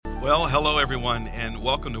Well, hello everyone, and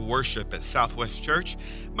welcome to worship at Southwest Church.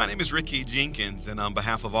 My name is Ricky Jenkins, and on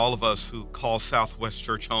behalf of all of us who call Southwest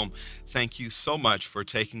Church home, thank you so much for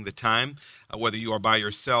taking the time, whether you are by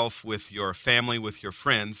yourself, with your family, with your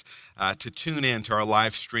friends, to tune in to our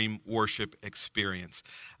live stream worship experience.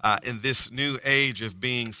 In this new age of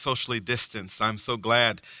being socially distanced, I'm so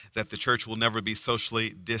glad that the church will never be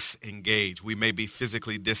socially disengaged. We may be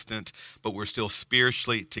physically distant, but we're still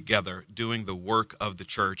spiritually together doing the work of the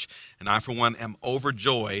church. And I, for one, am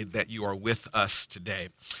overjoyed that you are with us today.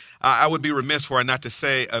 I would be remiss were I not to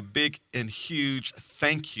say a big and huge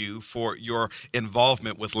thank you for your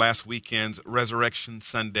involvement with last weekend's Resurrection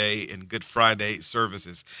Sunday and Good Friday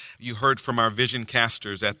services. You heard from our vision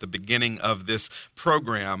casters at the beginning of this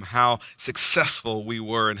program how successful we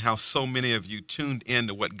were and how so many of you tuned in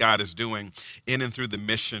to what God is doing in and through the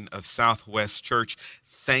mission of Southwest Church.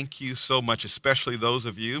 Thank you so much, especially those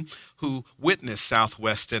of you who witnessed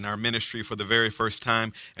Southwest in our ministry for the very first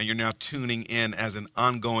time, and you're now tuning in as an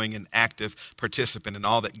ongoing and active participant in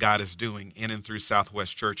all that God is doing in and through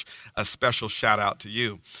Southwest Church. A special shout out to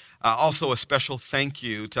you. Also, a special thank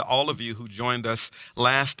you to all of you who joined us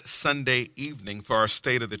last Sunday evening for our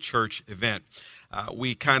State of the Church event.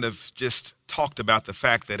 We kind of just talked about the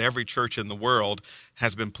fact that every church in the world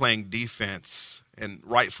has been playing defense, and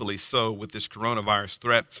rightfully so, with this coronavirus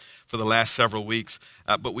threat for the last several weeks.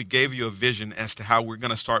 But we gave you a vision as to how we're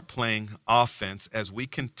going to start playing offense as we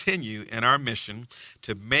continue in our mission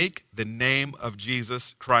to make the name of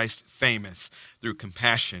Jesus Christ famous through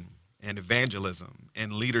compassion and evangelism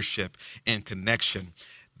and leadership and connection.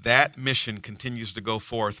 That mission continues to go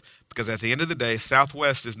forth because at the end of the day,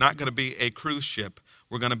 Southwest is not going to be a cruise ship.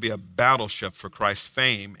 We're going to be a battleship for Christ's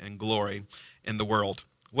fame and glory in the world.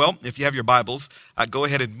 Well, if you have your Bibles, go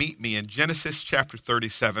ahead and meet me in Genesis chapter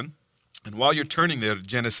 37. And while you're turning there to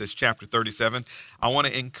Genesis chapter 37, I want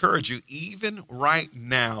to encourage you, even right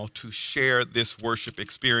now, to share this worship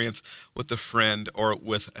experience with a friend or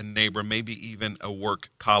with a neighbor, maybe even a work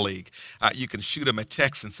colleague. You can shoot them a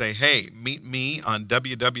text and say, hey, meet me on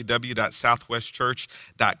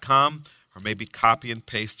www.southwestchurch.com. Or maybe copy and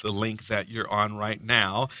paste the link that you're on right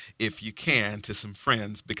now, if you can, to some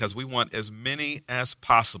friends, because we want as many as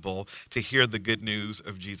possible to hear the good news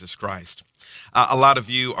of Jesus Christ. A lot of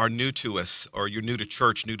you are new to us, or you're new to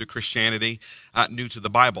church, new to Christianity, new to the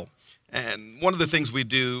Bible. And one of the things we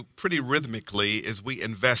do pretty rhythmically is we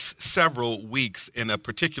invest several weeks in a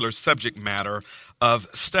particular subject matter of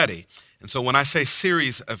study. And so when I say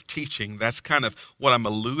series of teaching, that's kind of what I'm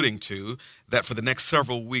alluding to, that for the next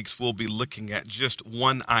several weeks, we'll be looking at just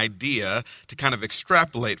one idea to kind of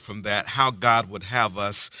extrapolate from that how God would have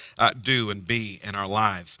us do and be in our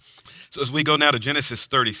lives. So as we go now to Genesis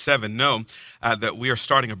 37, know that we are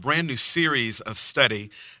starting a brand new series of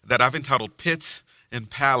study that I've entitled Pits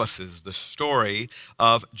and Palaces, the story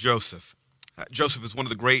of Joseph. Joseph is one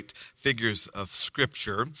of the great figures of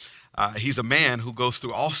Scripture. He's a man who goes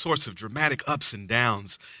through all sorts of dramatic ups and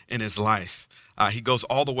downs in his life. He goes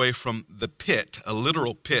all the way from the pit, a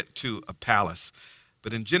literal pit, to a palace.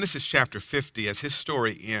 But in Genesis chapter 50, as his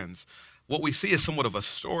story ends, what we see is somewhat of a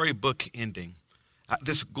storybook ending.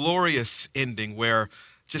 This glorious ending where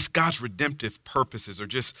just God's redemptive purposes are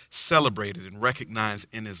just celebrated and recognized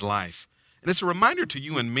in his life. And it's a reminder to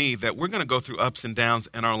you and me that we're going to go through ups and downs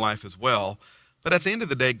in our life as well. But at the end of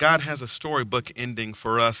the day, God has a storybook ending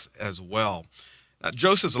for us as well.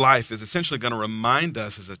 Joseph's life is essentially going to remind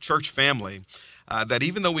us as a church family that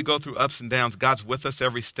even though we go through ups and downs, God's with us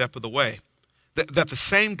every step of the way. That the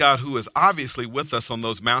same God who is obviously with us on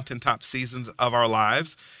those mountaintop seasons of our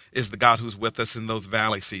lives is the God who's with us in those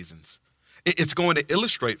valley seasons. It's going to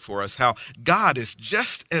illustrate for us how God is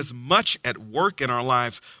just as much at work in our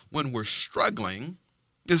lives when we're struggling,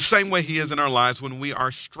 the same way he is in our lives when we are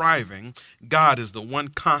striving. God is the one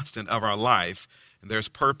constant of our life, and there's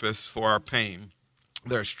purpose for our pain.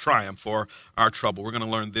 There's triumph for our trouble. We're going to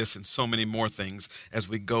learn this and so many more things as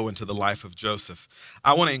we go into the life of Joseph.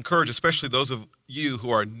 I want to encourage, especially those of you who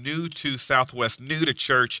are new to Southwest, new to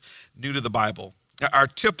church, new to the Bible. Our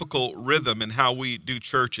typical rhythm in how we do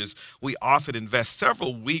church is we often invest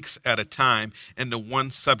several weeks at a time into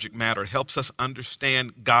one subject matter. It helps us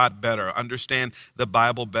understand God better, understand the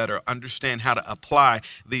Bible better, understand how to apply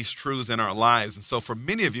these truths in our lives. And so for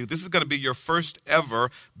many of you, this is going to be your first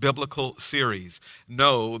ever biblical series.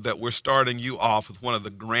 Know that we're starting you off with one of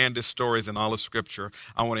the grandest stories in all of Scripture.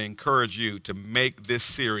 I want to encourage you to make this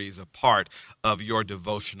series a part of your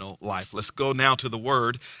devotional life. Let's go now to the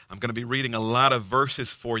Word. I'm going to be reading a lot of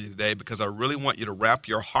verses for you today because I really want you to wrap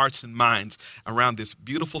your hearts and minds around this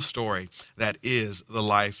beautiful story that is the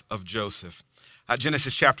life of Joseph.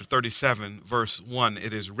 Genesis chapter 37, verse 1,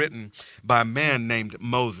 it is written by a man named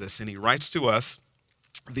Moses, and he writes to us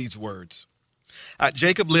these words.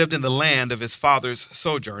 Jacob lived in the land of his father's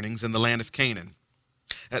sojournings in the land of Canaan.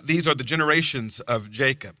 These are the generations of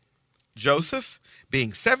Jacob. Joseph,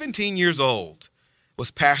 being 17 years old,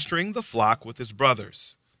 was pasturing the flock with his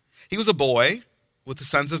brothers. He was a boy with the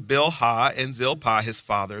sons of Bilhah and Zilpah, his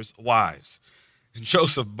father's wives. And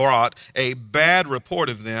Joseph brought a bad report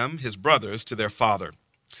of them, his brothers, to their father.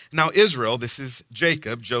 Now Israel, this is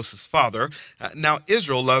Jacob, Joseph's father, now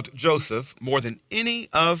Israel loved Joseph more than any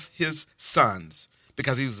of his sons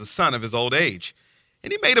because he was the son of his old age.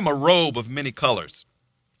 And he made him a robe of many colors.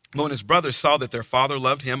 But when his brothers saw that their father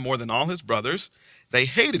loved him more than all his brothers, they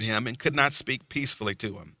hated him and could not speak peacefully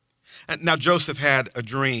to him. And now Joseph had a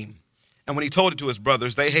dream, and when he told it to his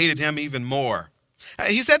brothers, they hated him even more.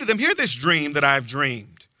 He said to them, "Hear this dream that I've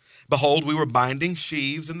dreamed. Behold, we were binding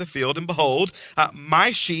sheaves in the field, and behold,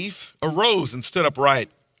 my sheaf arose and stood upright.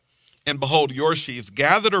 And behold, your sheaves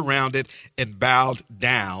gathered around it and bowed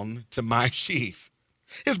down to my sheaf."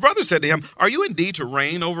 His brothers said to him, "Are you indeed to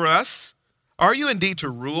reign over us? Are you indeed to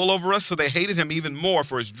rule over us?" So they hated him even more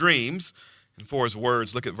for his dreams and for his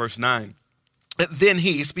words. Look at verse 9. Then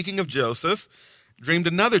he, speaking of Joseph, dreamed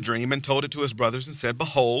another dream and told it to his brothers and said,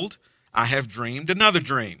 "Behold, I have dreamed another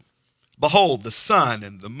dream. Behold, the sun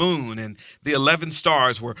and the moon and the 11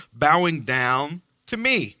 stars were bowing down to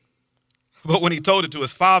me." But when he told it to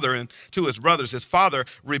his father and to his brothers, his father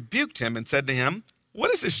rebuked him and said to him,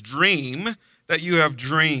 "What is this dream that you have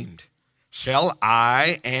dreamed? Shall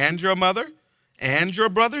I and your mother and your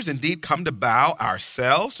brothers indeed come to bow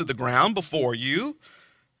ourselves to the ground before you?"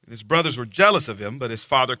 And his brothers were jealous of him, but his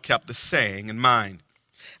father kept the saying in mind.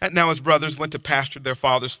 And now his brothers went to pasture their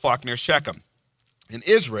father's flock near Shechem. And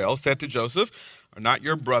Israel said to Joseph, "Are not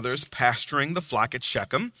your brothers pasturing the flock at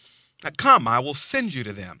Shechem? Come, I will send you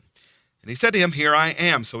to them." And he said to him, "Here I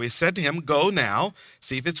am." So he said to him, "Go now,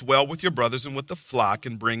 see if it's well with your brothers and with the flock,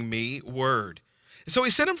 and bring me word." And so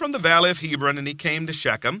he sent him from the valley of Hebron, and he came to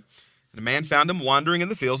Shechem. And the man found him wandering in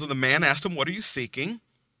the fields, and the man asked him, "What are you seeking?"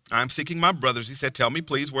 "I'm seeking my brothers." He said, "Tell me,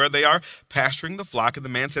 please, where they are pasturing the flock." And the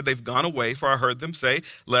man said, "They've gone away, for I heard them say,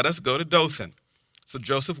 'Let us go to Dothan.'" So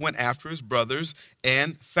Joseph went after his brothers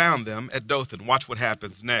and found them at Dothan. Watch what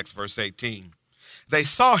happens next, verse 18. They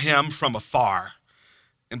saw him from afar,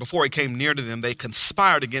 and before he came near to them, they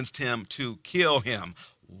conspired against him to kill him.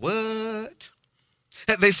 What?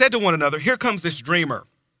 They said to one another, "Here comes this dreamer.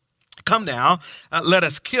 Come now, let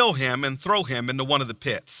us kill him and throw him into one of the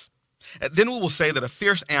pits. Then we will say that a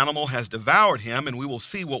fierce animal has devoured him, and we will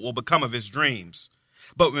see what will become of his dreams."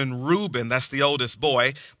 But when Reuben, that's the oldest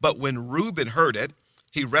boy, but when Reuben heard it,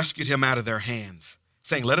 he rescued him out of their hands,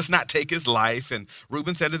 saying, "Let us not take his life." And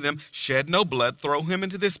Reuben said to them, "Shed no blood, throw him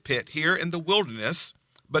into this pit here in the wilderness,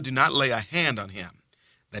 but do not lay a hand on him,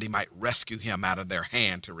 that he might rescue him out of their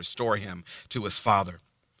hand to restore him to his father."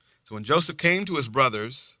 So when Joseph came to his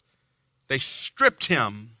brothers, they stripped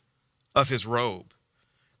him of his robe,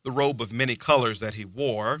 the robe of many colors that he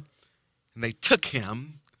wore, and they took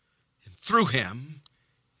him and threw him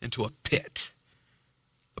into a pit.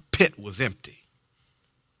 The pit was empty.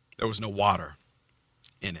 There was no water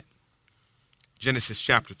in it. Genesis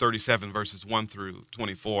chapter 37, verses 1 through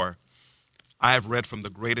 24. I have read from the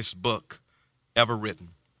greatest book ever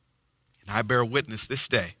written, and I bear witness this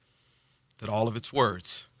day that all of its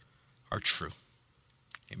words are true.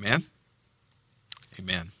 Amen.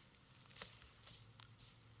 Amen.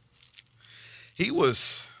 He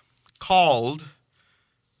was called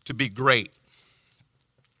to be great.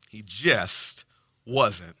 He just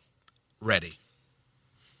wasn't ready.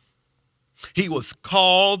 He was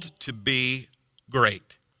called to be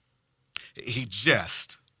great. He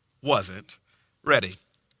just wasn't ready.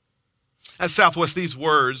 At Southwest, these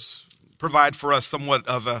words provide for us somewhat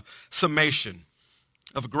of a summation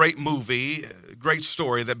of a great movie, a great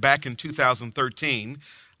story that back in 2013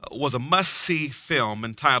 was a must-see film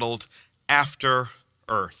entitled After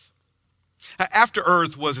Earth. After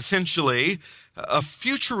Earth was essentially a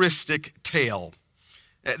futuristic tale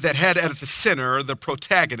that had at the center the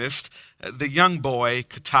protagonist, the young boy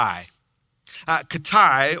Katai.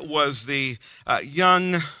 Katai was the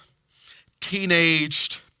young,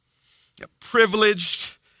 teenaged,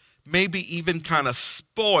 privileged, maybe even kind of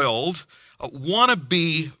spoiled,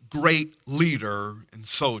 wannabe great leader and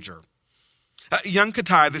soldier. Young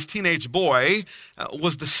Katai, this teenage boy,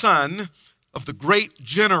 was the son of the great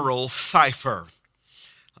General Cypher,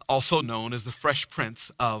 also known as the Fresh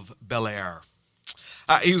Prince of Bel-Air.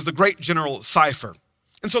 He was the great General Cypher.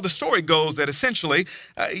 And so the story goes that essentially,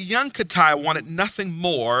 young Katai wanted nothing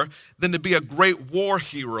more than to be a great war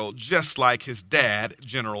hero, just like his dad,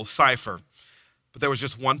 General Cypher. But there was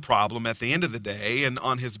just one problem at the end of the day, and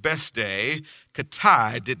on his best day,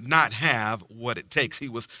 Katai did not have what it takes. He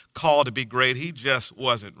was called to be great. He just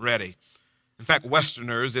wasn't ready. In fact,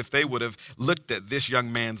 Westerners, if they would have looked at this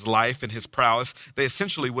young man's life and his prowess, they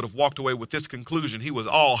essentially would have walked away with this conclusion: he was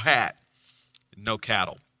all hat, no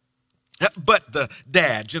cattle. But the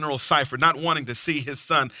dad, General Cypher, not wanting to see his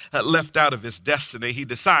son left out of his destiny, he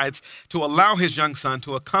decides to allow his young son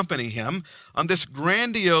to accompany him on this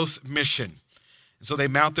grandiose mission. And so they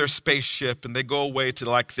mount their spaceship and they go away to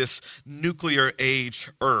like this nuclear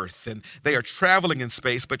age Earth. And they are traveling in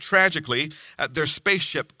space, but tragically, their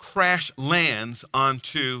spaceship crash lands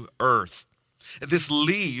onto Earth. This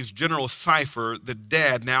leaves General Cypher, the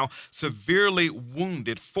dad, now severely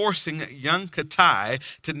wounded, forcing young Katai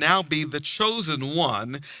to now be the chosen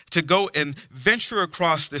one to go and venture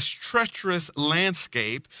across this treacherous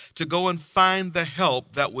landscape to go and find the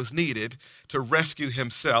help that was needed to rescue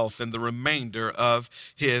himself and the remainder of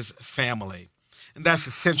his family. And that's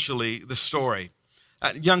essentially the story.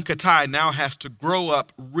 Young Katai now has to grow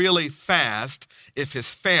up really fast if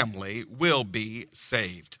his family will be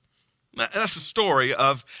saved. That's the story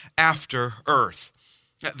of After Earth.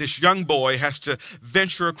 This young boy has to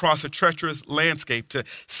venture across a treacherous landscape to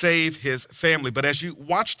save his family. But as you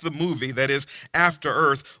watch the movie that is After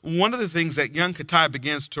Earth, one of the things that young Katai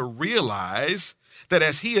begins to realize that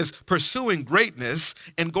as he is pursuing greatness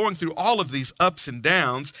and going through all of these ups and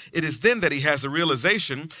downs, it is then that he has the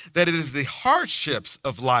realization that it is the hardships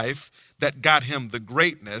of life that got him the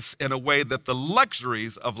greatness in a way that the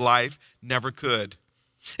luxuries of life never could.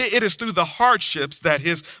 It is through the hardships that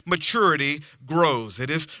his maturity grows.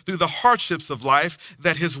 It is through the hardships of life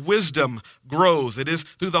that his wisdom grows. It is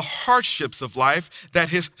through the hardships of life that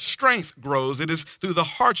his strength grows. It is through the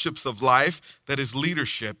hardships of life that his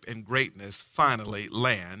leadership and greatness finally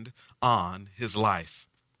land on his life.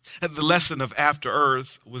 And the lesson of After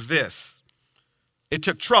Earth was this: it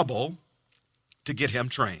took trouble to get him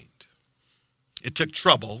trained. It took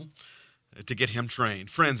trouble to get him trained.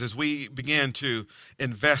 Friends, as we begin to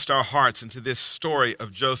invest our hearts into this story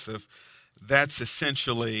of Joseph, that's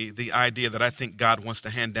essentially the idea that I think God wants to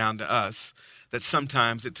hand down to us, that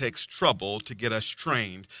sometimes it takes trouble to get us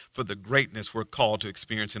trained for the greatness we're called to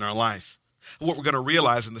experience in our life. What we're going to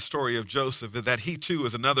realize in the story of Joseph is that he too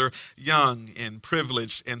is another young and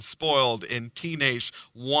privileged and spoiled and teenage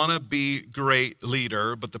wannabe great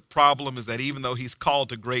leader, but the problem is that even though he's called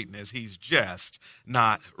to greatness, he's just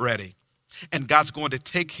not ready. And God's going to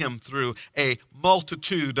take him through a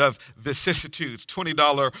multitude of vicissitudes,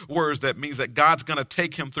 $20 words. That means that God's going to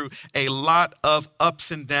take him through a lot of ups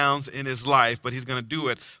and downs in his life, but he's going to do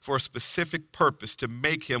it for a specific purpose, to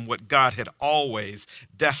make him what God had always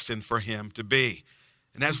destined for him to be.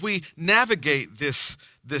 And as we navigate this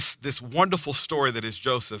wonderful story that is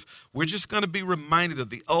Joseph, we're just going to be reminded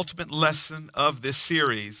of the ultimate lesson of this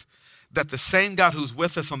series, that the same God who's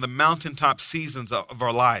with us on the mountaintop seasons of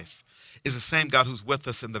our life is the same God who's with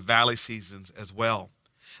us in the valley seasons as well.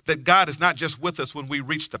 That God is not just with us when we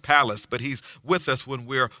reach the palace, but he's with us when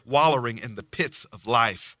we're wallowing in the pits of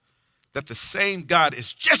life. That the same God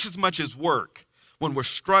is just as much at work when we're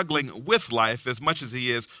struggling with life as much as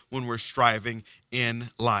he is when we're striving in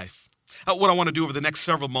life. What I want to do over the next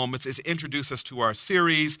several moments is introduce us to our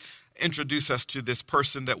series, introduce us to this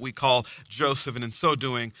person that we call Joseph. And in so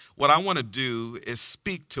doing, what I want to do is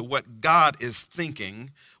speak to what God is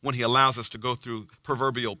thinking when he allows us to go through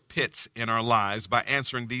proverbial pits in our lives by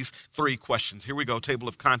answering these three questions. Here we go, table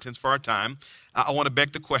of contents for our time. I want to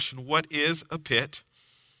beg the question, what is a pit?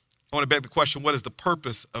 I want to beg the question, what is the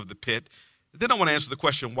purpose of the pit? Then I want to answer the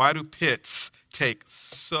question, why do pits take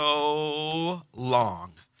so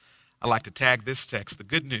long? I like to tag this text, the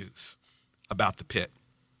good news about the pit.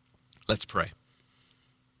 Let's pray.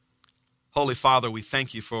 Holy Father, we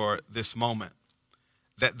thank you for this moment,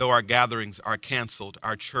 that though our gatherings are canceled,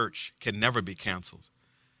 our church can never be canceled,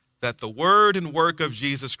 that the word and work of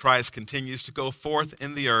Jesus Christ continues to go forth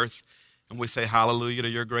in the earth, and we say hallelujah to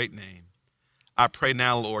your great name. I pray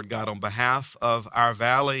now, Lord God, on behalf of our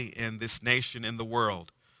valley and this nation and the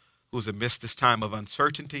world, who's amidst this time of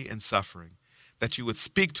uncertainty and suffering, that you would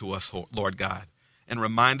speak to us, Lord God, and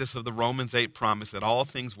remind us of the Romans 8 promise that all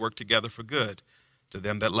things work together for good to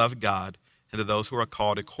them that love God and to those who are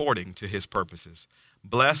called according to his purposes.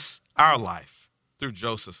 Bless our life through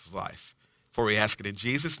Joseph's life, for we ask it in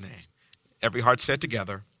Jesus' name. Every heart said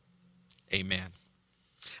together, amen.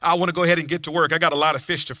 I want to go ahead and get to work. I got a lot of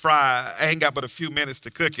fish to fry. I ain't got but a few minutes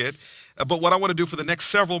to cook it. But what I want to do for the next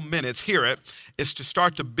several minutes, hear it, is to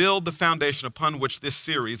start to build the foundation upon which this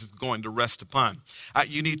series is going to rest upon.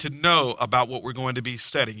 You need to know about what we're going to be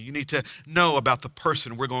studying. You need to know about the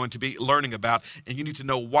person we're going to be learning about. And you need to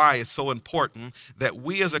know why it's so important that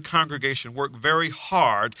we as a congregation work very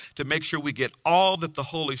hard to make sure we get all that the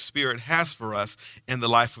Holy Spirit has for us in the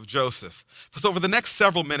life of Joseph. So for the next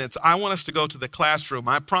several minutes, I want us to go to the classroom.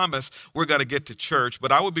 I promise we're going to get to church,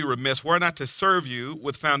 but I would be remiss were I not to serve you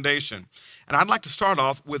with foundation. And I'd like to start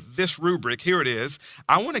off with this rubric. Here it is.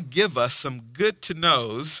 I want to give us some good to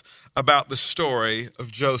knows about the story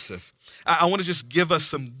of Joseph. I want to just give us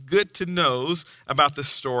some good to knows about the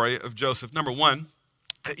story of Joseph. Number one,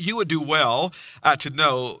 you would do well to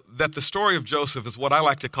know that the story of Joseph is what I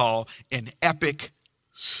like to call an epic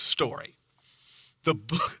story.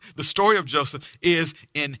 The story of Joseph is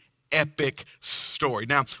an epic story.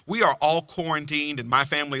 Now, we are all quarantined, and my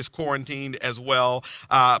family is quarantined as well.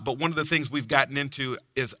 But one of the things we've gotten into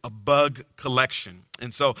is a bug collection.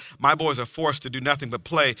 And so my boys are forced to do nothing but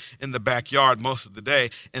play in the backyard most of the day.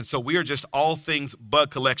 And so we are just all things bug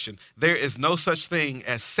collection. There is no such thing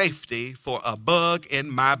as safety for a bug in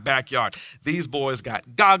my backyard. These boys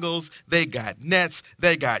got goggles, they got nets,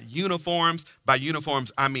 they got uniforms. By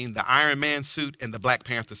uniforms, I mean the Iron Man suit and the Black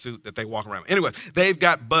Panther suit that they walk around. Anyway, they've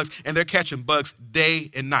got bugs, and they're catching bugs day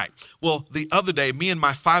and night. Well, the other day, me and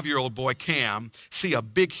my 5-year-old boy, Cam, see a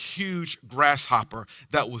big, huge grasshopper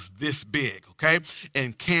that was this big, okay?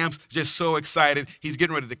 And Cam's just so excited. He's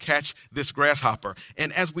getting ready to catch this grasshopper.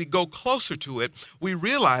 And as we go closer to it, we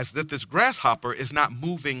realize that this grasshopper is not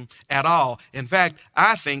moving at all. In fact,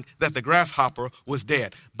 I think that the grasshopper was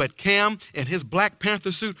dead. But Cam, in his Black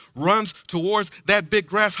Panther suit, runs towards that big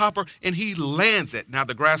grasshopper, and he lands it. Now,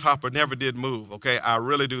 the grasshopper never did move, okay? I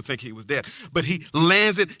really do think he was dead. But he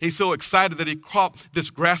lands it. He's so excited that he caught this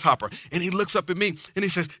grasshopper. And he looks up at me, and he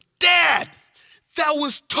says, "Dad, that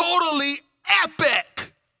was totally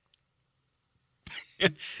epic."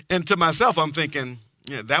 And to myself, I'm thinking,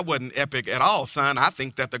 yeah, that wasn't epic at all, son. I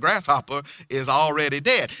think that the grasshopper is already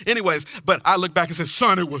dead. Anyways, but I look back and say,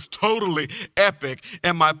 son, it was totally epic.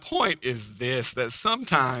 And my point is this, that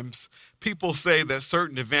sometimes people say that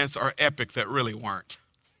certain events are epic that really weren't.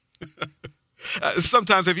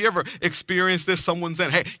 Sometimes, have you ever experienced this? Someone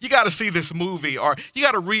saying, hey, you got to see this movie, or you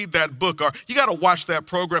got to read that book, or you got to watch that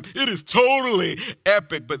program. It is totally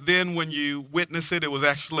epic. But then when you witness it, it was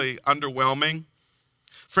actually underwhelming.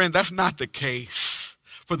 Friend, that's not the case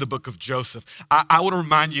for the book of Joseph. I want to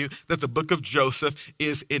remind you that the book of Joseph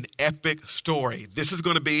is an epic story. This is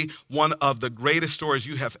going to be one of the greatest stories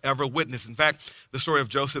you have ever witnessed. In fact, the story of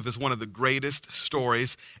Joseph is one of the greatest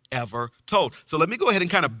stories ever told. So let me go ahead and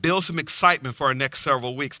kind of build some excitement for our next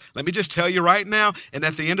several weeks. Let me just tell you right now, and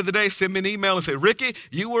at the end of the day, send me an email and say, Ricky,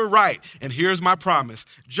 you were right. And here's my promise.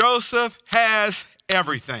 Joseph has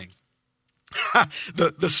everything.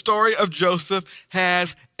 The story of Joseph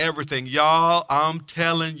has everything. Y'all, I'm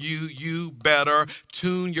telling you, you better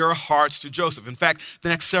tune your hearts to Joseph. In fact, the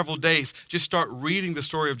next several days, just start reading the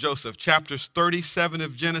story of Joseph, chapters 37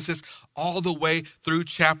 of Genesis, all the way through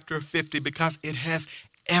chapter 50, because it has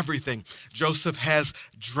everything. Joseph has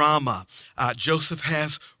drama. Joseph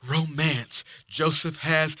has romance. Joseph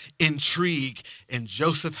has intrigue. And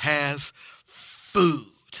Joseph has food.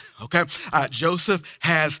 Okay, Joseph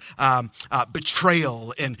has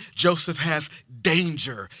betrayal, and Joseph has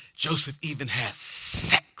danger. Joseph even has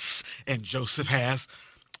sex, and Joseph has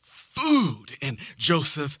food, and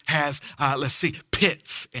Joseph has,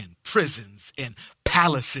 pits and prisons and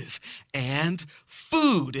palaces and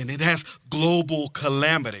food, and it has global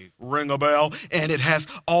calamity, ring a bell, and it has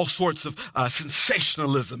all sorts of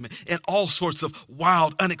sensationalism and all sorts of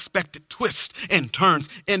wild, unexpected twists and turns.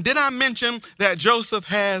 And did I mention that Joseph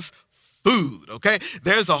has food, okay?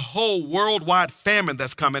 There's a whole worldwide famine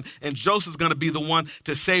that's coming, and Joseph's going to be the one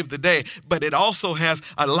to save the day. But it also has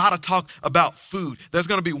a lot of talk about food. There's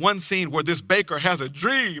going to be one scene where this baker has a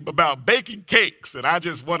dream about baking cakes, and I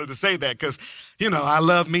just wanted to say that because, I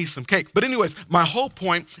love me some cake. But anyways, my whole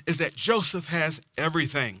point is that Joseph has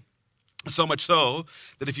everything. So much so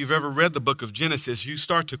that if you've ever read the book of Genesis, you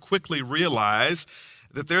start to quickly realize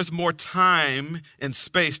that there's more time and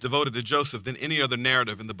space devoted to Joseph than any other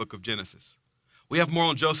narrative in the book of Genesis. We have more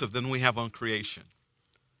on Joseph than we have on creation.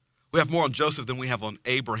 We have more on Joseph than we have on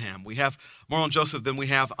Abraham. We have more on Joseph than we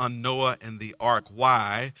have on Noah and the ark.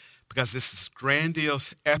 Why? Because this is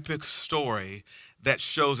grandiose, epic story that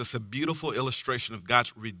shows us a beautiful illustration of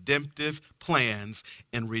God's redemptive plans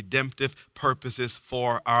and redemptive purposes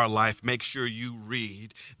for our life. Make sure you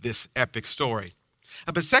read this epic story.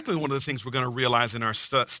 But secondly, one of the things we're going to realize in our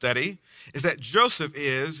study is that Joseph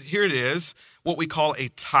is, here it is, what we call a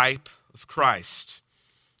type of Christ.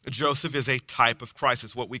 Joseph is a type of Christ.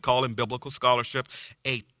 It's what we call in biblical scholarship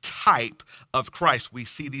a type of Christ. We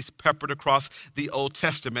see these peppered across the Old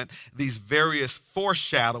Testament, these various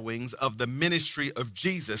foreshadowings of the ministry of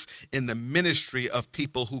Jesus in the ministry of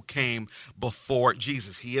people who came before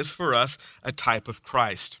Jesus. He is for us a type of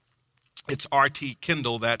Christ. It's R.T.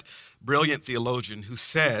 Kendall, that brilliant theologian, who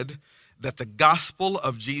said that the gospel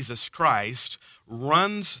of Jesus Christ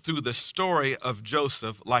runs through the story of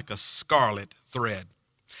Joseph like a scarlet thread.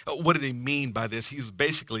 What did he mean by this? He's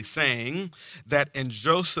basically saying that in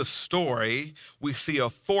Joseph's story, we see a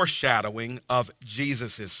foreshadowing of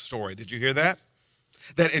Jesus' story. Did you hear that?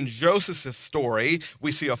 That in Joseph's story,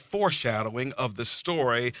 we see a foreshadowing of the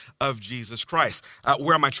story of Jesus Christ.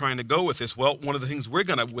 Where am I trying to go with this? Well, one of the things we're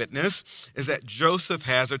going to witness is that Joseph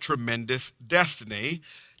has a tremendous destiny,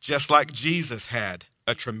 just like Jesus had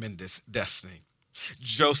a tremendous destiny.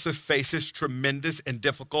 Joseph faces tremendous and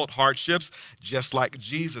difficult hardships, just like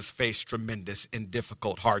Jesus faced tremendous and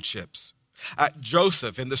difficult hardships.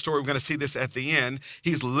 Joseph, in the story, we're going to see this at the end,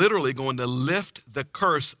 he's literally going to lift the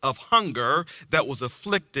curse of hunger that was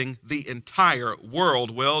afflicting the entire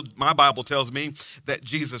world. Well, my Bible tells me that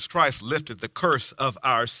Jesus Christ lifted the curse of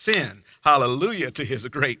our sin. Hallelujah to his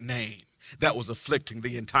great name. That was afflicting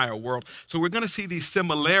the entire world. So we're going to see these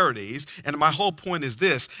similarities. And my whole point is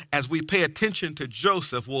this: as we pay attention to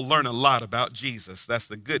Joseph, we'll learn a lot about Jesus. That's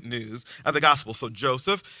the good news of the gospel. So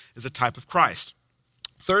Joseph is a type of Christ.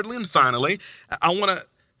 Thirdly and finally, I want to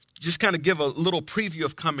just kind of give a little preview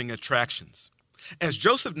of coming attractions. As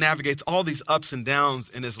Joseph navigates all these ups and downs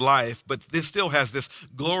in his life, but this still has this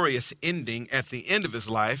glorious ending at the end of his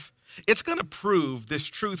life, it's going to prove this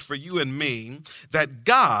truth for you and me, that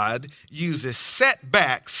God uses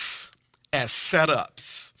setbacks as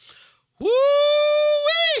setups.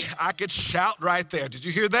 Woo-wee! I could shout right there. Did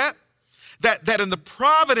you hear that? That in the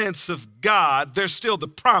providence of God, there's still the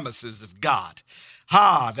promises of God.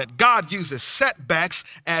 That God uses setbacks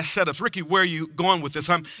as setups. Ricky, where are you going with this?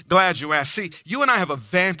 I'm glad you asked. See, you and I have a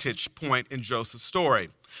vantage point in Joseph's story.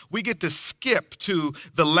 We get to skip to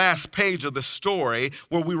the last page of the story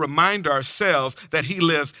where we remind ourselves that he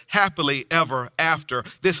lives happily ever after.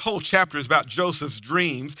 This whole chapter is about Joseph's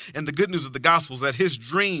dreams, and the good news of the gospel is that his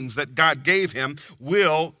dreams that God gave him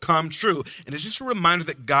will come true. And it's just a reminder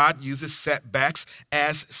that God uses setbacks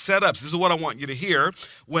as setups. This is what I want you to hear.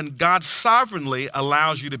 When God sovereignly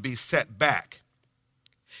allows you to be set back,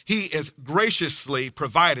 he is graciously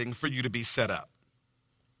providing for you to be set up.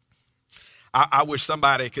 I wish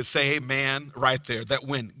somebody could say amen right there, that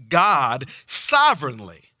when God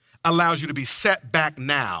sovereignly allows you to be set back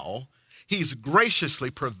now, he's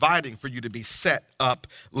graciously providing for you to be set up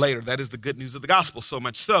later. That is the good news of the gospel, so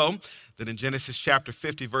much so that in Genesis chapter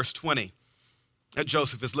 50, verse 20,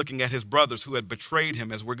 Joseph is looking at his brothers who had betrayed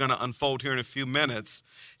him, as we're going to unfold here in a few minutes.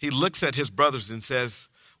 He looks at his brothers and says,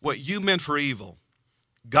 what you meant for evil,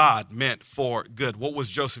 God meant for good. What was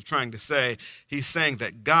Joseph trying to say? He's saying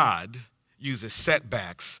that God uses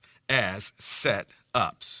setbacks as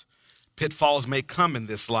set-ups. Pitfalls may come in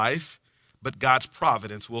this life, but God's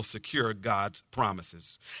providence will secure God's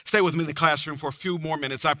promises. Stay with me in the classroom for a few more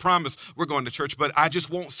minutes. I promise we're going to church, but I just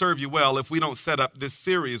won't serve you well if we don't set up this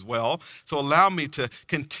series well. So allow me to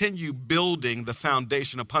continue building the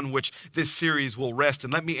foundation upon which this series will rest.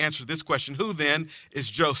 And let me answer this question. Who then is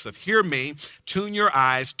Joseph? Hear me, tune your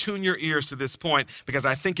eyes, tune your ears to this point, because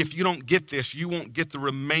I think if you don't get this, you won't get the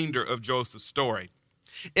remainder of Joseph's story.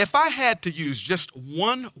 If I had to use just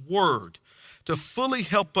one word to fully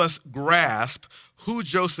help us grasp who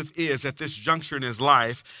Joseph is at this juncture in his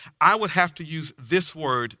life, I would have to use this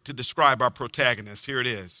word to describe our protagonist. Here it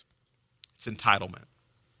is. It's entitlement.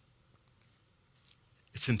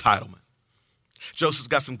 It's entitlement. Joseph's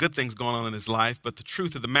got some good things going on in his life, but the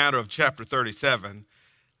truth of the matter of chapter 37,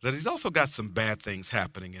 that he's also got some bad things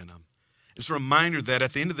happening in him. It's a reminder that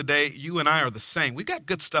at the end of the day, you and I are the same. We got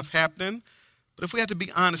good stuff happening, but if we have to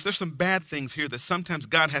be honest, there's some bad things here that sometimes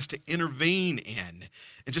God has to intervene in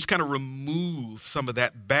and just kind of remove some of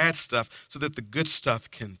that bad stuff so that the good stuff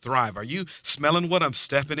can thrive. Are you smelling what I'm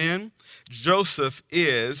stepping in? Joseph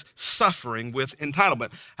is suffering with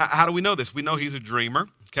entitlement. How do we know this? We know he's a dreamer,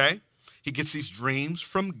 okay? He gets these dreams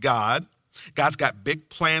from God. God's got big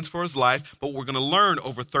plans for his life, but what we're going to learn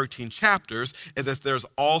over 13 chapters is that there's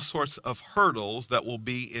all sorts of hurdles that will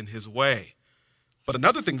be in his way. But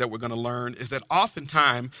another thing that we're going to learn is that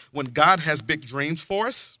oftentimes when God has big dreams for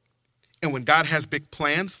us and when God has big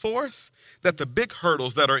plans for us, that the big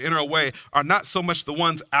hurdles that are in our way are not so much the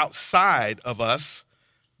ones outside of us,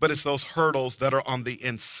 but it's those hurdles that are on the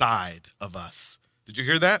inside of us. Did you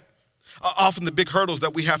hear that? Often the big hurdles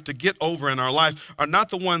that we have to get over in our life are not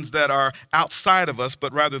the ones that are outside of us,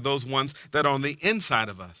 but rather those ones that are on the inside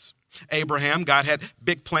of us. Abraham, God had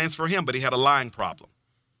big plans for him, but he had a lying problem.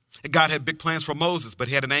 God had big plans for Moses, but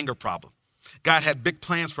he had an anger problem. God had big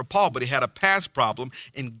plans for Paul, but he had a past problem,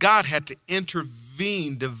 and God had to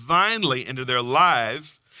intervene divinely into their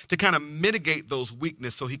lives to kind of mitigate those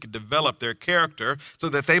weaknesses so he could develop their character so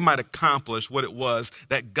that they might accomplish what it was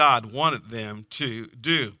that God wanted them to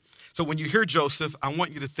do. So when you hear Joseph, I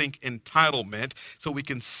want you to think entitlement so we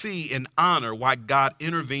can see and honor why God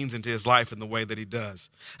intervenes into his life in the way that he does.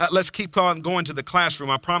 Let's keep on going to the classroom.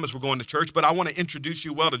 I promise we're going to church, but I want to introduce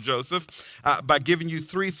you well to Joseph by giving you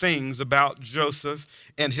three things about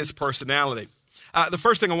Joseph and his personality. The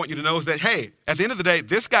first thing I want you to know is that, hey, at the end of the day,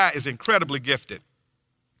 this guy is incredibly gifted.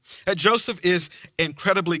 Joseph is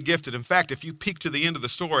incredibly gifted. In fact, if you peek to the end of the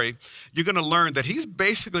story, you're going to learn that he's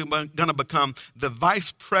basically going to become the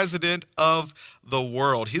vice president of the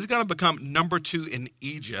world. He's going to become number 2 in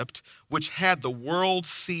Egypt, which had the world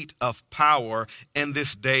seat of power in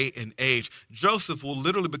this day and age. Joseph will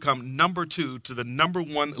literally become number 2 to the number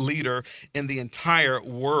 1 leader in the entire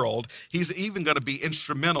world. He's even going to be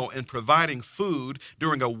instrumental in providing food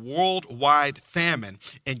during a worldwide famine.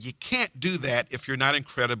 And you can't do that if you're not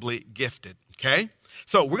incredibly gifted, okay?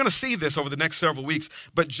 So we're going to see this over the next several weeks,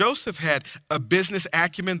 but Joseph had a business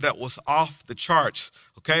acumen that was off the charts,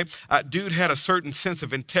 okay? Dude had a certain sense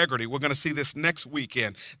of integrity. We're going to see this next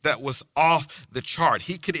weekend that was off the chart.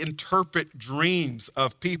 He could interpret dreams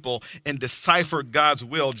of people and decipher God's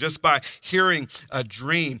will just by hearing a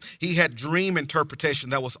dream. He had dream interpretation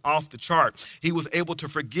that was off the chart. He was able to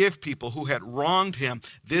forgive people who had wronged him.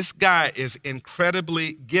 This guy is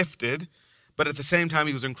incredibly gifted. But at the same time,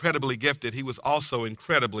 he was incredibly gifted. He was also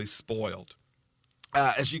incredibly spoiled.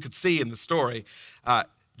 As you could see in the story,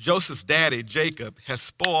 Joseph's daddy, Jacob, has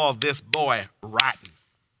spoiled this boy rotten.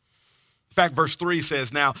 In fact, verse 3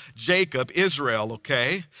 says, now Jacob, Israel,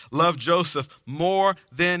 okay, loved Joseph more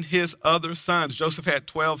than his other sons. Joseph had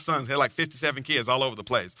 12 sons. He had like 57 kids all over the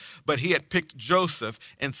place. But he had picked Joseph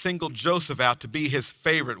and singled Joseph out to be his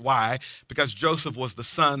favorite. Why? Because Joseph was the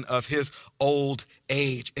son of his old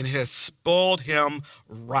age and has spoiled him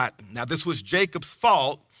rotten. Now, this was Jacob's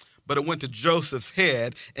fault, but it went to Joseph's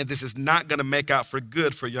head, and this is not going to make out for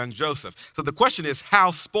good for young Joseph. So the question is,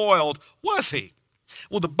 how spoiled was he?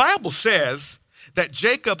 Well, the Bible says that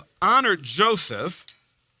Jacob honored Joseph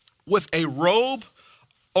with a robe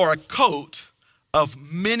or a coat of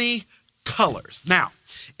many colors. Now,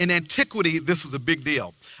 in antiquity, this was a big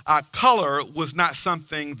deal. Color was not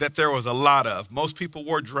something that there was a lot of. Most people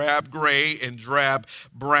wore drab gray and drab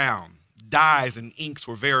brown. Dyes and inks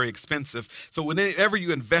were very expensive. So whenever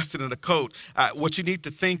you invested in a coat, what you need to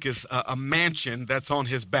think is a mansion that's on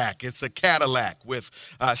his back. It's a Cadillac with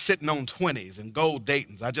sitting on 20s and gold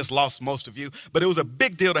Daytons. I just lost most of you. But it was a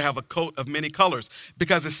big deal to have a coat of many colors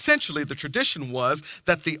because essentially the tradition was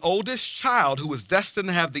that the oldest child who was destined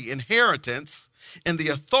to have the inheritance and the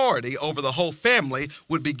authority over the whole family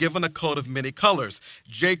would be given a coat of many colors.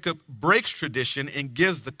 Jacob breaks tradition and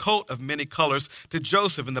gives the coat of many colors to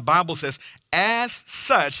Joseph. And the Bible says, as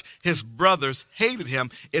such, his brothers hated him.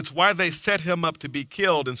 It's why they set him up to be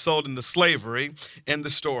killed and sold into slavery in the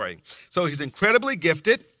story. So he's incredibly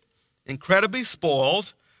gifted, incredibly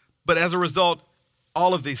spoiled, but as a result,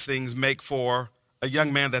 all of these things make for a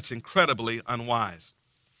young man that's incredibly unwise.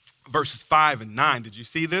 Verses 5 and 9, did you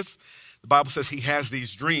see this? The Bible says he has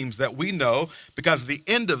these dreams that we know because at the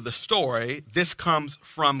end of the story, this comes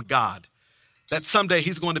from God. That someday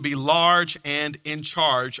he's going to be large and in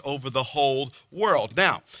charge over the whole world.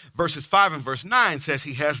 Now, verses 5 and verse 9 says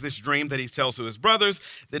he has this dream that he tells to his brothers.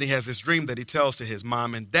 Then he has this dream that he tells to his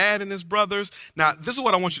mom and dad and his brothers. Now, this is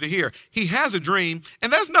what I want you to hear. He has a dream,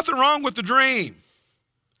 and there's nothing wrong with the dream.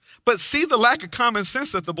 But see the lack of common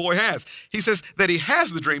sense that the boy has. He says that he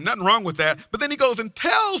has the dream, nothing wrong with that, but then he goes and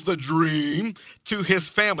tells the dream to his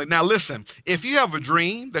family. Now listen, if you have a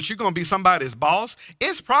dream that you're going to be somebody's boss,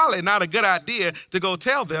 it's probably not a good idea to go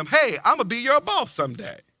tell them, hey, I'm going to be your boss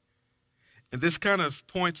someday. And this kind of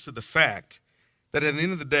points to the fact that at the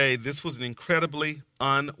end of the day, this was an incredibly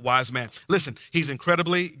unwise man. Listen, he's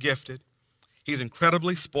incredibly gifted. He's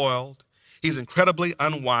incredibly spoiled. He's incredibly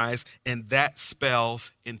unwise, and that spells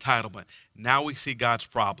entitlement. Now we see God's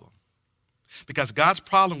problem. Because God's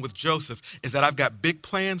problem with Joseph is that I've got big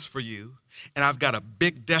plans for you, and I've got a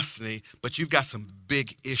big destiny, but you've got some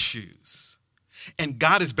big issues. And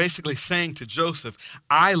God is basically saying to Joseph,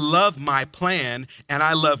 I love my plan and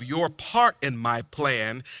I love your part in my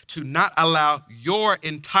plan to not allow your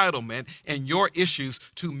entitlement and your issues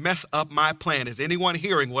to mess up my plan. Is anyone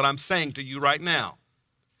hearing what I'm saying to you right now?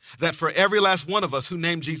 That for every last one of us who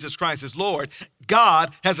named Jesus Christ as Lord,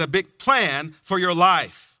 God has a big plan for your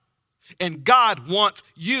life. And God wants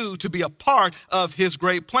you to be a part of his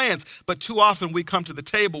great plans. But too often we come to the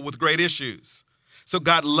table with great issues. So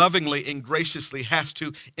God lovingly and graciously has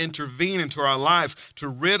to intervene into our lives to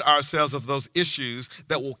rid ourselves of those issues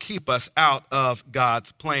that will keep us out of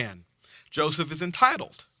God's plan. Joseph is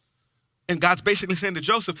entitled. And God's basically saying to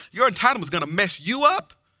Joseph, your entitlement is going to mess you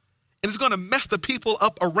up. And it's going to mess the people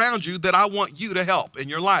up around you that I want you to help in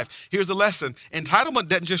your life. Here's the lesson. Entitlement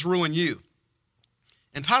doesn't just ruin you.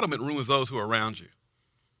 Entitlement ruins those who are around you.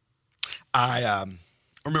 I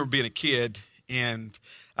remember being a kid and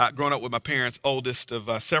growing up with my parents, oldest of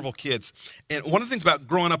several kids. And one of the things about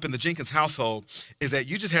growing up in the Jenkins household is that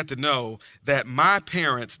you just had to know that my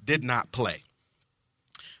parents did not play.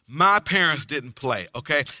 My parents didn't play,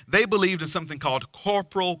 okay? They believed in something called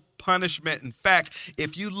corporal punishment. In fact,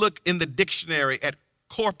 if you look in the dictionary at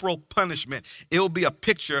corporal punishment, it will be a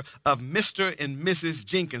picture of Mr. and Mrs.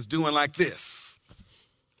 Jenkins doing like this.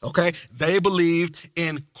 Okay, they believed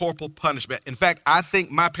in corporal punishment. In fact, I think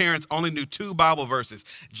my parents only knew 2 Bible verses,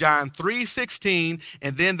 John 3:16,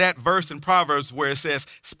 and then that verse in Proverbs where it says,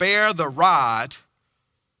 spare the rod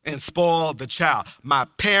and spoil the child. My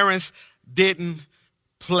parents didn't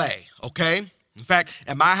play, okay? In fact,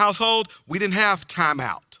 at my household, we didn't have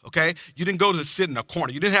timeout, okay? You didn't go to sit in a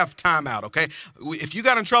corner. You didn't have timeout, okay? If you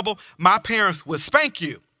got in trouble, my parents would spank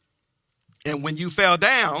you. And when you fell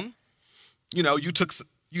down, you know, you took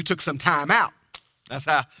some time out. That's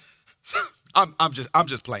how. I'm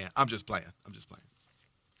just playing.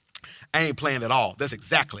 I ain't playing at all. That's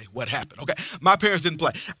exactly what happened. Okay, my parents didn't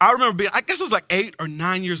play. I remember I guess it was like 8 or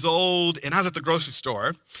 9 years old, and I was at the grocery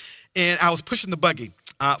store, and I was pushing the buggy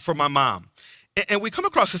for my mom. And we come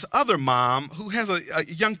across this other mom who has a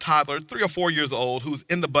young toddler, 3 or 4 years old, who's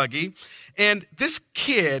in the buggy, and this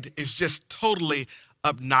kid is just totally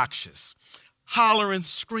obnoxious, hollering,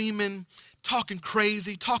 screaming, talking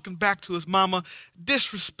crazy, talking back to his mama,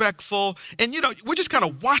 disrespectful. And, you know, we're just kind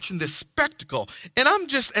of watching this spectacle. And I'm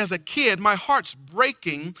just, as a kid, my heart's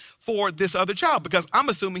breaking for this other child because I'm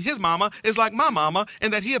assuming his mama is like my mama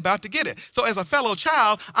and that he about to get it. So as a fellow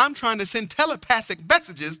child, I'm trying to send telepathic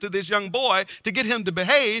messages to this young boy to get him to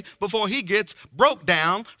behave before he gets broke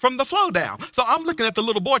down from the flow down. So I'm looking at the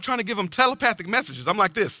little boy trying to give him telepathic messages. I'm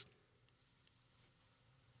like this.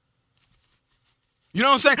 You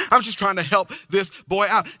know what I'm saying? I'm just trying to help this boy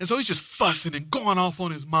out. And so he's just fussing and going off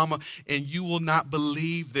on his mama. And you will not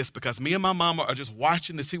believe this because me and my mama are just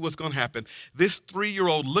watching to see what's going to happen. This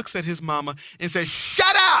 3-year-old looks at his mama and says,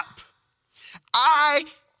 shut up. I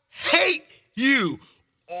hate you.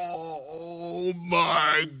 Oh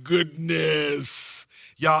my goodness.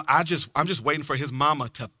 Y'all, I'm just waiting for his mama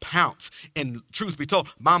to pounce. And truth be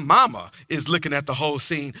told, my mama is looking at the whole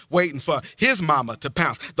scene, waiting for his mama to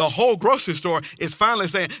pounce. The whole grocery store is finally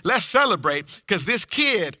saying, let's celebrate because this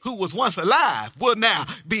kid who was once alive will now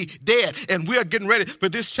be dead. And we're getting ready for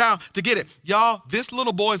this child to get it. Y'all, this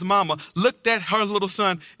little boy's mama looked at her little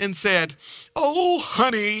son and said, oh,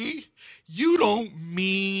 honey, you don't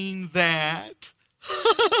mean that.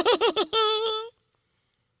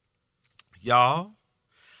 Y'all,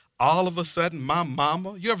 all of a sudden, my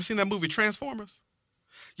mama, you ever seen that movie Transformers?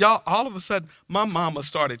 Y'all, all of a sudden, my mama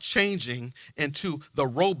started changing into the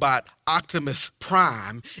robot Optimus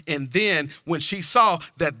Prime. And then when she saw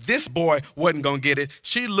that this boy wasn't going to get it,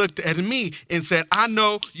 she looked at me and said, I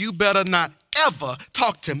know you better not ever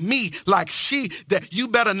talk to me like that you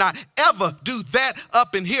better not ever do that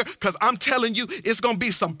up in here because I'm telling you, it's going to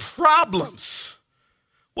be some problems.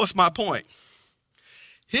 What's my point?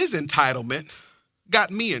 His entitlement got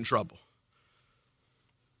me in trouble.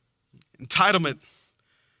 Entitlement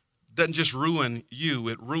doesn't just ruin you,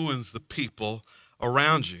 it ruins the people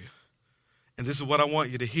around you. And this is what I want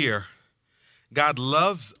you to hear. God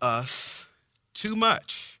loves us too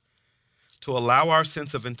much to allow our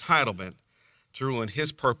sense of entitlement to ruin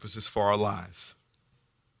his purposes for our lives.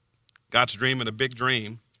 God's dreaming a big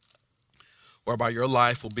dream whereby your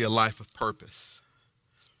life will be a life of purpose.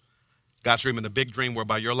 God's dreaming a big dream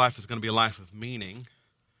whereby your life is going to be a life of meaning.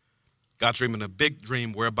 God's dreaming a big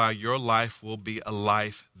dream whereby your life will be a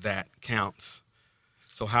life that counts.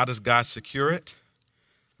 So how does God secure it?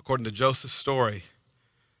 According to Joseph's story,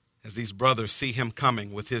 as these brothers see him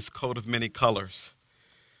coming with his coat of many colors,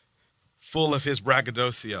 full of his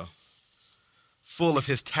braggadocio, full of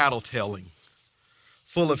his tattletelling,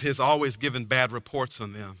 full of his always giving bad reports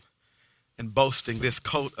on them and boasting this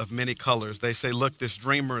coat of many colors. They say, look, this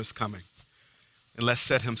dreamer is coming, and let's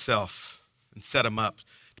set himself and set him up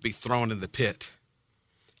to be thrown in the pit.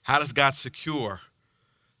 How does God secure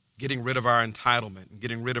getting rid of our entitlement and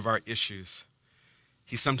getting rid of our issues?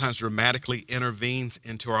 He sometimes dramatically intervenes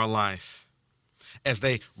into our life. As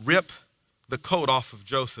they rip the coat off of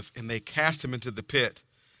Joseph and they cast him into the pit,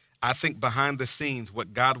 I think behind the scenes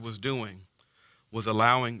what God was doing was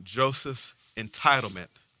allowing Joseph's entitlement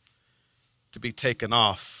to be taken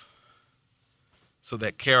off so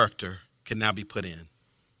that character can now be put in.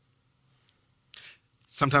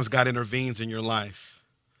 Sometimes God intervenes in your life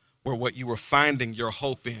where what you were finding your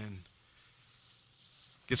hope in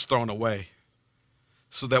gets thrown away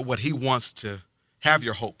so that what he wants to have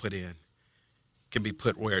your hope put in can be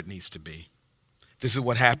put where it needs to be. This is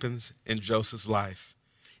what happens in Joseph's life.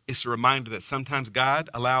 It's a reminder that sometimes God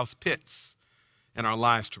allows pits in our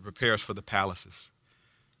lives to prepare us for the palaces.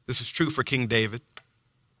 This is true for King David,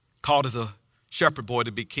 called as a shepherd boy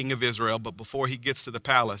to be king of Israel, but before he gets to the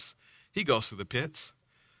palace, he goes through the pits,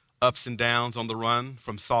 ups and downs on the run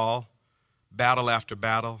from Saul, battle after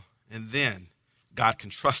battle, and then God can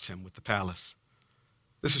trust him with the palace.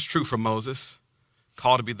 This is true for Moses,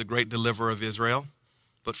 called to be the great deliverer of Israel,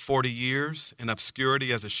 but 40 years in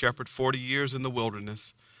obscurity as a shepherd, 40 years in the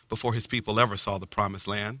wilderness before his people ever saw the promised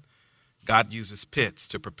land. God uses pits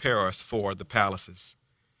to prepare us for the palaces.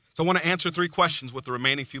 So I want to answer 3 questions with the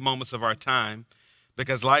remaining few moments of our time,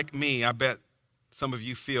 because like me, I bet some of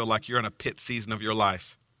you feel like you're in a pit season of your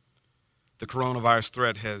life. The coronavirus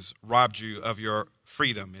threat has robbed you of your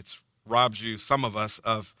freedom. It's robbed you, some of us,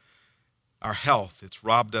 of our health. It's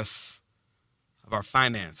robbed us of our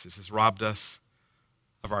finances. It's robbed us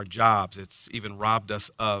of our jobs. It's even robbed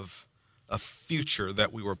us of a future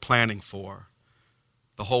that we were planning for.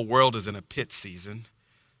 The whole world is in a pit season.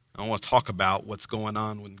 I want to talk about what's going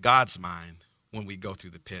on in God's mind when we go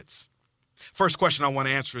through the pits. First question I want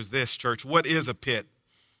to answer is this, church. What is a pit?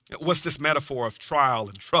 What's this metaphor of trial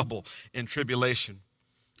and trouble and tribulation?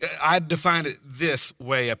 I define it this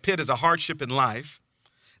way. A pit is a hardship in life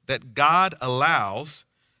that God allows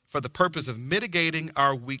for the purpose of mitigating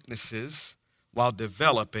our weaknesses while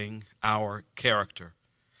developing our character.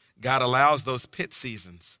 God allows those pit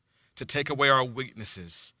seasons to take away our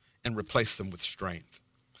weaknesses and replace them with strength.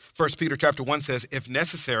 1 Peter chapter 1 says, if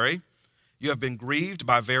necessary, you have been grieved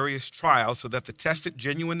by various trials so that the tested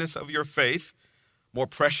genuineness of your faith, more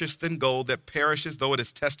precious than gold that perishes though it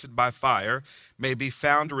is tested by fire, may be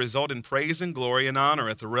found to result in praise and glory and honor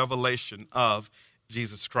at the revelation of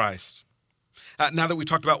Jesus Christ. Now that we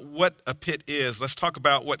talked about what a pit is, let's talk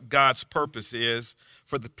about what God's purpose is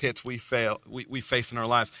for the pits we face in our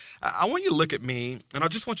lives. I want you to look at me, and I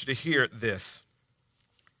just want you to hear this.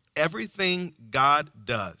 Everything God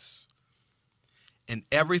does and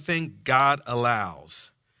everything God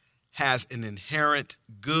allows has an inherent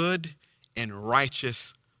good and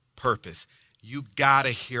righteous purpose. You got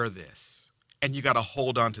to hear this, and you got to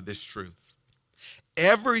hold on to this truth.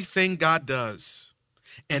 Everything God does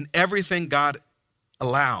and everything God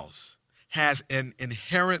allows has an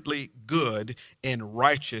inherently good and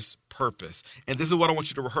righteous purpose. And this is what I want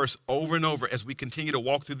you to rehearse over and over as we continue to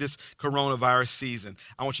walk through this coronavirus season.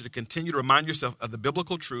 I want you to continue to remind yourself of the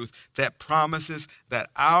biblical truth that promises that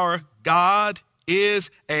our God is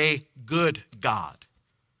a good God.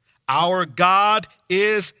 Our God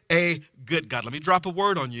is a good God. Let me drop a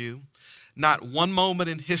word on you. Not one moment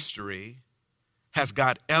in history has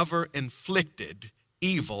God ever inflicted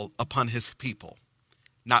evil upon his people.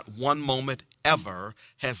 Not one moment ever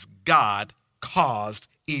has God caused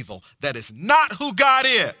evil. That is not who God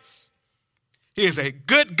is. He is a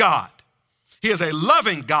good God. He is a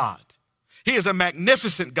loving God. He is a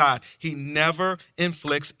magnificent God. He never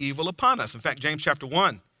inflicts evil upon us. In fact, James chapter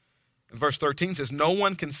 1, verse 13 says, no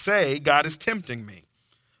one can say God is tempting me.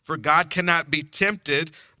 For God cannot be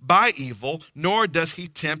tempted by evil, nor does he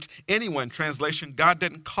tempt anyone. Translation, God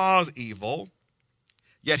didn't cause evil,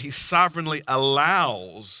 yet he sovereignly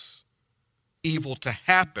allows evil to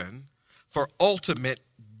happen for ultimate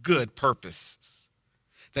good purposes.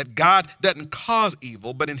 That God doesn't cause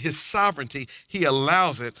evil, but in his sovereignty, he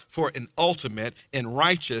allows it for an ultimate and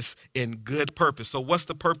righteous and good purpose. So what's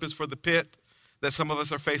the purpose for the pit that some of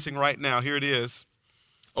us are facing right now? Here it is.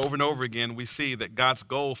 Over and over again, we see that God's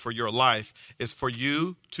goal for your life is for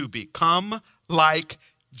you to become like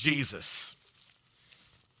Jesus.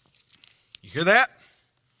 You hear that?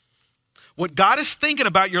 What God is thinking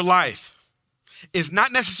about your life is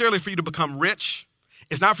not necessarily for you to become rich.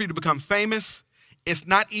 It's not for you to become famous. It's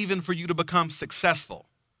not even for you to become successful.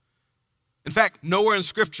 In fact, nowhere in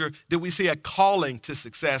Scripture do we see a calling to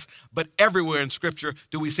success, but everywhere in Scripture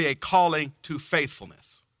do we see a calling to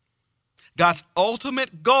faithfulness. God's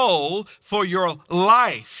ultimate goal for your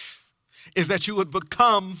life is that you would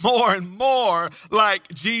become more and more like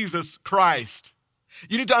Jesus Christ.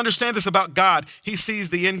 You need to understand this about God. He sees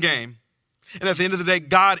the end game. And at the end of the day,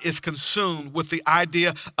 God is consumed with the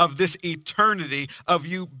idea of this eternity of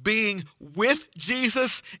you being with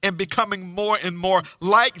Jesus and becoming more and more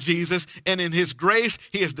like Jesus. And in his grace,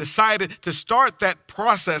 he has decided to start that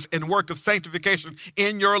process and work of sanctification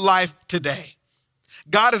in your life today.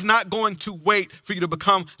 God is not going to wait for you to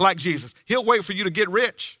become like Jesus. He'll wait for you to get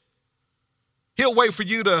rich. He'll wait for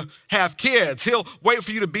you to have kids. He'll wait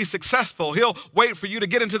for you to be successful. He'll wait for you to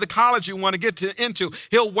get into the college you want to get into.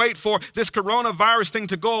 He'll wait for this coronavirus thing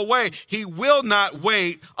to go away. He will not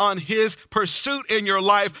wait on his pursuit in your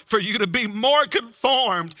life for you to be more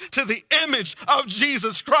conformed to the image of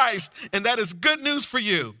Jesus Christ. And that is good news for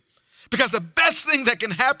you. Because the best thing that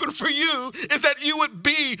can happen for you is that you would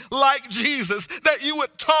be like Jesus, that you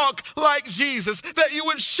would talk like Jesus, that you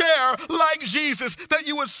would share like Jesus, that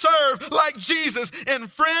you would serve like Jesus.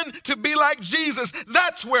 And friend, to be like Jesus,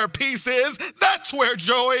 that's where peace is, that's where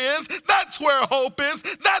joy is, that's where hope is,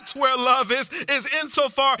 that's where love is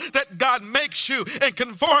insofar that God makes you and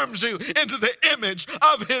conforms you into the image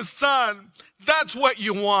of his Son. That's what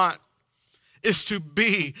you want, is to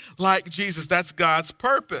be like Jesus. That's God's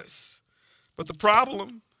purpose. But the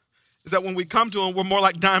problem is that when we come to him, we're more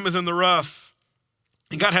like diamonds in the rough.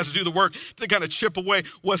 And God has to do the work to kind of chip away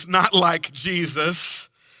what's not like Jesus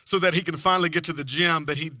so that he can finally get to the gem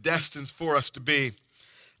that he destines for us to be.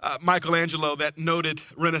 Michelangelo, that noted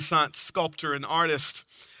Renaissance sculptor and artist,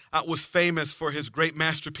 was famous for his great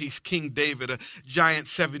masterpiece, King David, a giant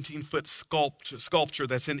 17-foot sculpture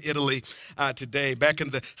that's in Italy today. Back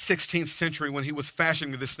in the 16th century when he was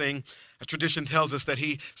fashioning this thing, a tradition tells us that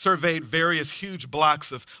he surveyed various huge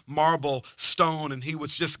blocks of marble stone, and he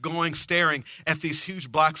was just staring at these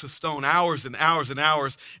huge blocks of stone hours and hours and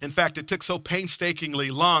hours. In fact, it took so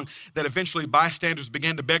painstakingly long that eventually bystanders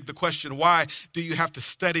began to beg the question, why do you have to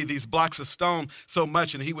study these blocks of stone so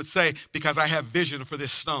much? And he would say, because I have vision for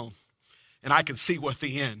this stone, and I can see what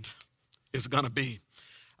the end is going to be.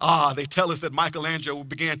 They tell us that Michelangelo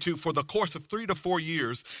began to, for the course of 3 to 4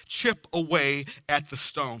 years, chip away at the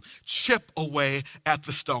stone, chip away at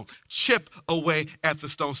the stone, chip away at the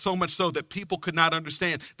stone, so much so that people could not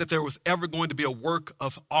understand that there was ever going to be a work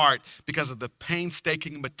of art because of the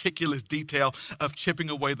painstaking, meticulous detail of chipping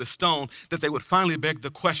away the stone, that they would finally beg the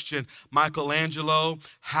question, Michelangelo,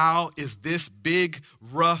 how is this big,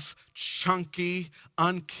 rough, chunky,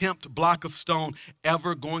 unkempt block of stone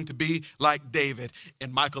ever going to be like David?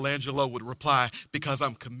 And Michelangelo would reply, because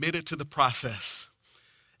I'm committed to the process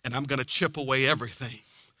and I'm going to chip away everything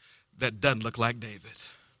that doesn't look like David.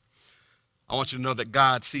 I want you to know that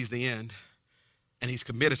God sees the end and he's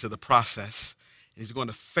committed to the process. And he's going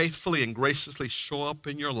to faithfully and graciously show up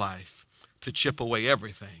in your life to chip away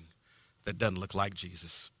everything that doesn't look like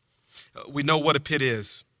Jesus. We know what a pit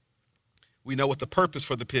is. We know what the purpose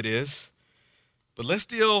for the pit is, but let's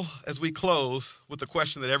deal, as we close, with the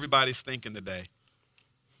question that everybody's thinking today.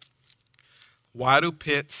 Why do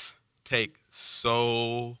pits take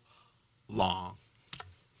so long?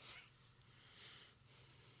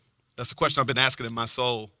 That's the question I've been asking in my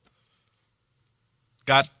soul.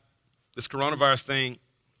 God, this coronavirus thing,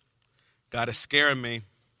 God, is scaring me.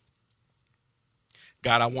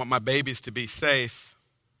 God, I want my babies to be safe.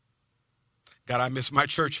 God, I miss my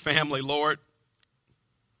church family, Lord.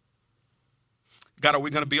 God, are we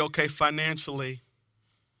going to be okay financially?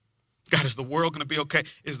 God, is the world going to be okay?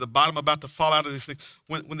 Is the bottom about to fall out of this thing?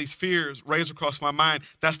 When these fears raise across my mind,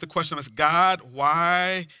 that's the question. I ask, God,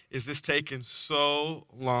 why is this taking so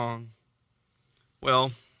long?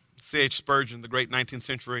 Well, C.H. Spurgeon, the great 19th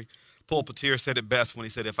century pulpiteer, said it best when he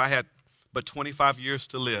said, if I had but 25 years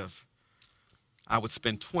to live, I would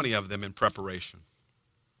spend 20 of them in preparation.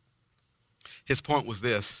 His point was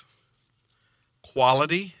this: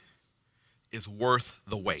 quality is worth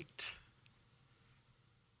the wait.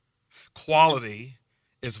 Quality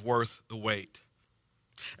is worth the wait.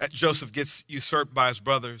 Joseph gets usurped by his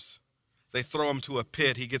brothers. They throw him to a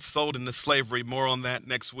pit. He gets sold into slavery. More on that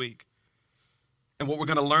next week. And what we're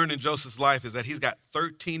going to learn in Joseph's life is that he's got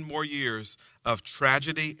 13 more years of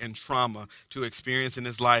tragedy and trauma to experience in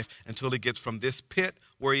his life until he gets from this pit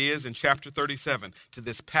where he is in chapter 37 to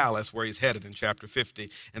this palace where he's headed in chapter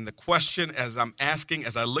 50. And the question as I'm asking,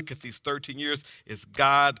 as I look at these 13 years, is,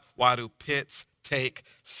 God, why do pits take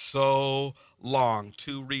so long?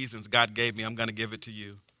 2 reasons God gave me. I'm going to give it to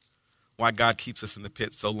you. Why God keeps us in the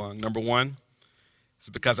pit so long. Number one, It's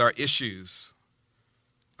because our issues,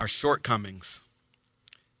 our shortcomings,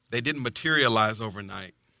 they didn't materialize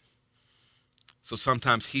overnight. So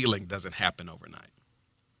sometimes healing doesn't happen overnight.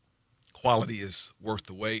 Quality is worth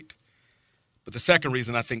the wait. But the second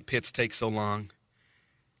reason I think pits take so long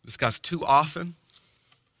is because too often,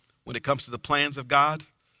 when it comes to the plans of God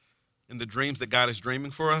and the dreams that God is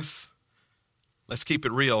dreaming for us, let's keep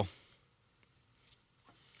it real.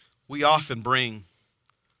 We often bring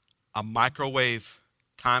a microwave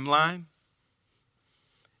timeline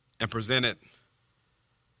and present it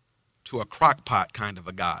to a crock pot kind of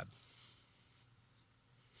a God.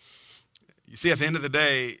 You see, at the end of the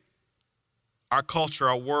day, our culture,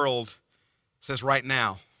 our world says right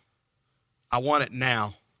now. I want it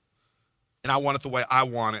now. And I want it the way I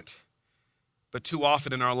want it. But too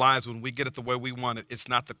often in our lives, when we get it the way we want it, it's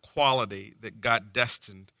not the quality that God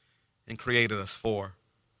destined and created us for.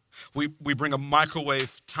 We bring a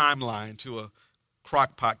microwave timeline to a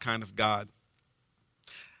crock pot kind of God.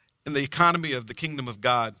 In the economy of the kingdom of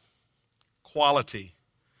God, quality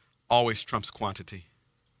always trumps quantity.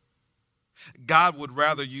 God would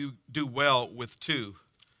rather you do well with 2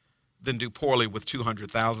 than do poorly with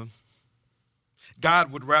 200,000.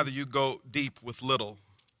 God would rather you go deep with little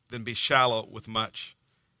than be shallow with much.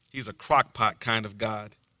 He's a crock pot kind of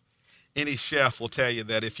God. Any chef will tell you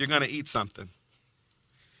that if you're going to eat something,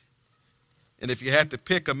 and if you had to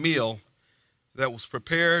pick a meal that was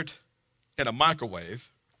prepared in a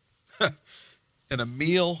microwave and a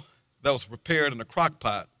meal that was prepared in a crock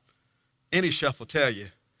pot, any chef will tell you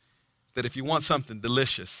that if you want something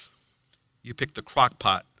delicious, you pick the crock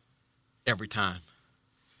pot every time.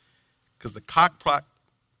 Because the crock pot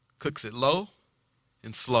cooks it low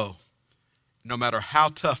and slow. No matter how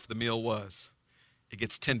tough the meal was, it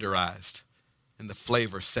gets tenderized and the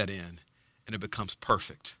flavor set in and it becomes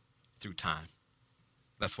perfect through time.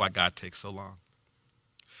 That's why God takes so long.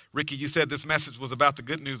 Ricky, you said this message was about the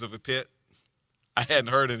good news of a pit. I hadn't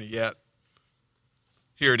heard any yet.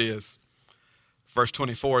 Here it is. Verse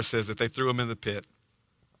 24 says that they threw him in the pit.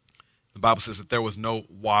 The Bible says that there was no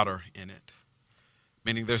water in it,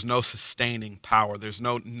 meaning there's no sustaining power. There's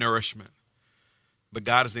no nourishment. But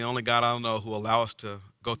God is the only God I know who allows us to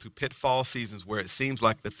go through pitfall seasons where it seems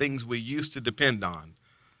like the things we used to depend on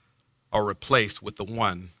are replaced with the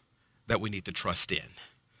one that we need to trust in.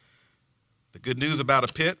 The good news about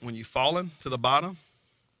a pit, when you've fallen to the bottom,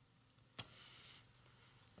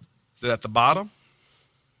 is that at the bottom,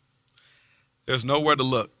 there's nowhere to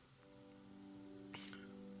look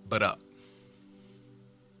but up.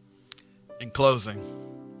 In closing,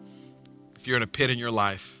 if you're in a pit in your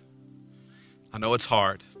life, I know it's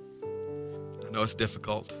hard. I know it's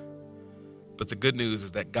difficult. But the good news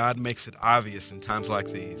is that God makes it obvious in times like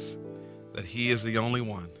these that he is the only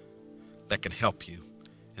one that can help you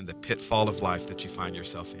in the pitfall of life that you find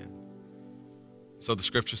yourself in. So the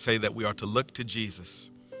scriptures say that we are to look to Jesus,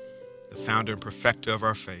 the founder and perfecter of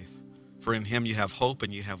our faith. For in him you have hope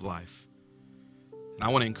and you have life. And I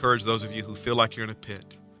want to encourage those of you who feel like you're in a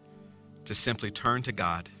pit to simply turn to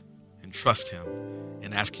God and trust him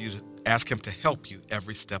and ask him to help you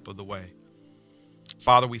every step of the way.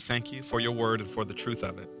 Father, we thank you for your word and for the truth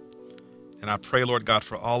of it. And I pray, Lord God,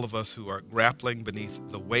 for all of us who are grappling beneath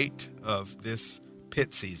the weight of this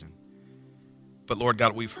pit season. But Lord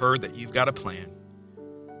God, we've heard that you've got a plan.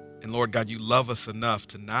 And Lord God, you love us enough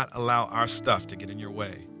to not allow our stuff to get in your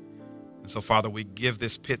way. And so, Father, we give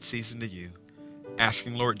this pit season to you,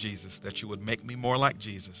 asking, Lord Jesus, that you would make me more like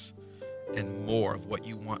Jesus and more of what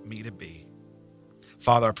you want me to be.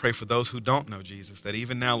 Father, I pray for those who don't know Jesus, that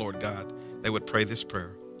even now, Lord God, they would pray this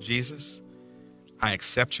prayer. Jesus, I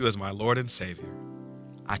accept you as my Lord and Savior.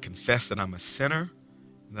 I confess that I'm a sinner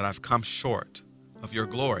and that I've come short of your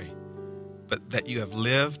glory, but that you have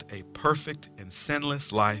lived a perfect and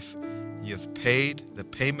sinless life. You have paid the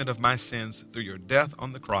payment of my sins through your death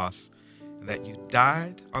on the cross, and that you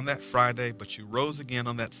died on that Friday, but you rose again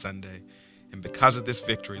on that Sunday. And because of this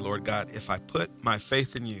victory, Lord God, if I put my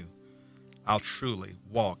faith in you, I'll truly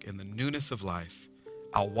walk in the newness of life.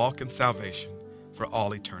 I'll walk in salvation for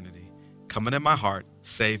all eternity. Come into my heart,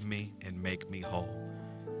 save me, and make me whole.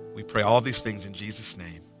 We pray all these things in Jesus'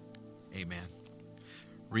 name. Amen.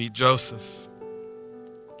 Read Joseph.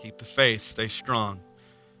 Keep the faith. Stay strong.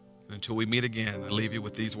 And until we meet again, I leave you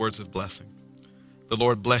with these words of blessing. The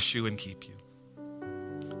Lord bless you and keep you.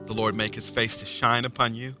 The Lord make his face to shine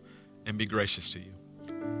upon you and be gracious to you.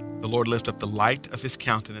 The Lord lift up the light of his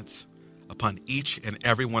countenance upon each and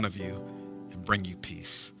every one of you and bring you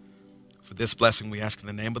peace. For this blessing we ask in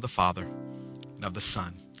the name of the Father and of the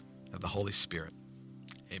Son and of the Holy Spirit.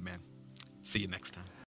 Amen. See you next time.